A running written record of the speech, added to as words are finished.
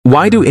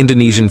Why do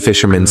Indonesian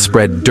fishermen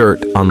spread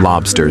dirt on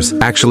lobsters?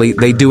 Actually,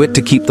 they do it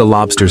to keep the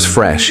lobsters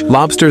fresh.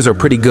 Lobsters are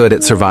pretty good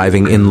at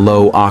surviving in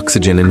low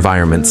oxygen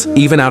environments.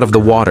 Even out of the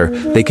water,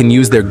 they can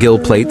use their gill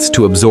plates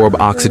to absorb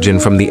oxygen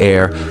from the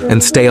air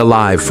and stay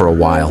alive for a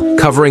while.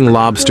 Covering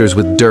lobsters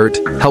with dirt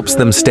helps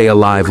them stay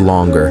alive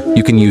longer.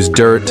 You can use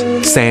dirt,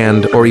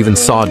 sand, or even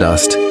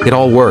sawdust. It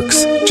all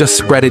works. Just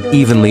spread it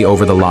evenly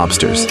over the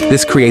lobsters.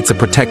 This creates a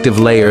protective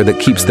layer that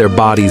keeps their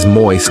bodies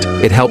moist.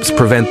 It helps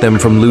prevent them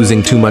from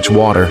losing too much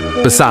water.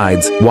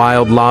 Besides,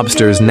 wild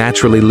lobsters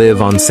naturally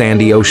live on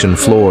sandy ocean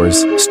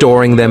floors.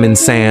 Storing them in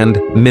sand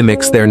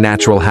mimics their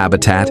natural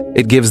habitat.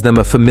 It gives them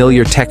a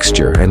familiar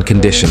texture and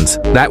conditions.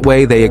 That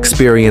way they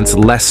experience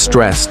less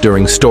stress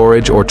during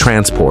storage or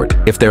transport.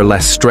 If they're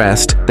less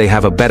stressed, they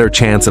have a better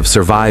chance of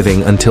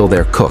surviving until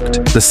they're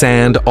cooked. The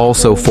sand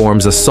also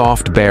forms a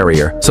soft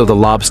barrier, so the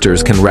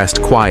lobsters can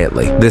rest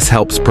quietly. This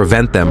helps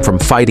prevent them from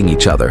fighting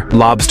each other.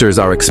 Lobsters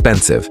are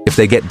expensive. If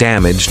they get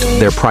damaged,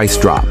 their price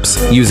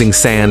drops. Using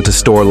sand to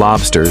store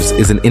lobsters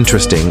is an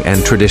interesting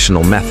and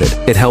traditional method.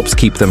 It helps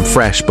keep them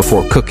fresh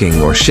before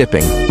cooking or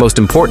shipping. Most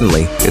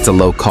importantly, it's a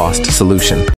low-cost solution.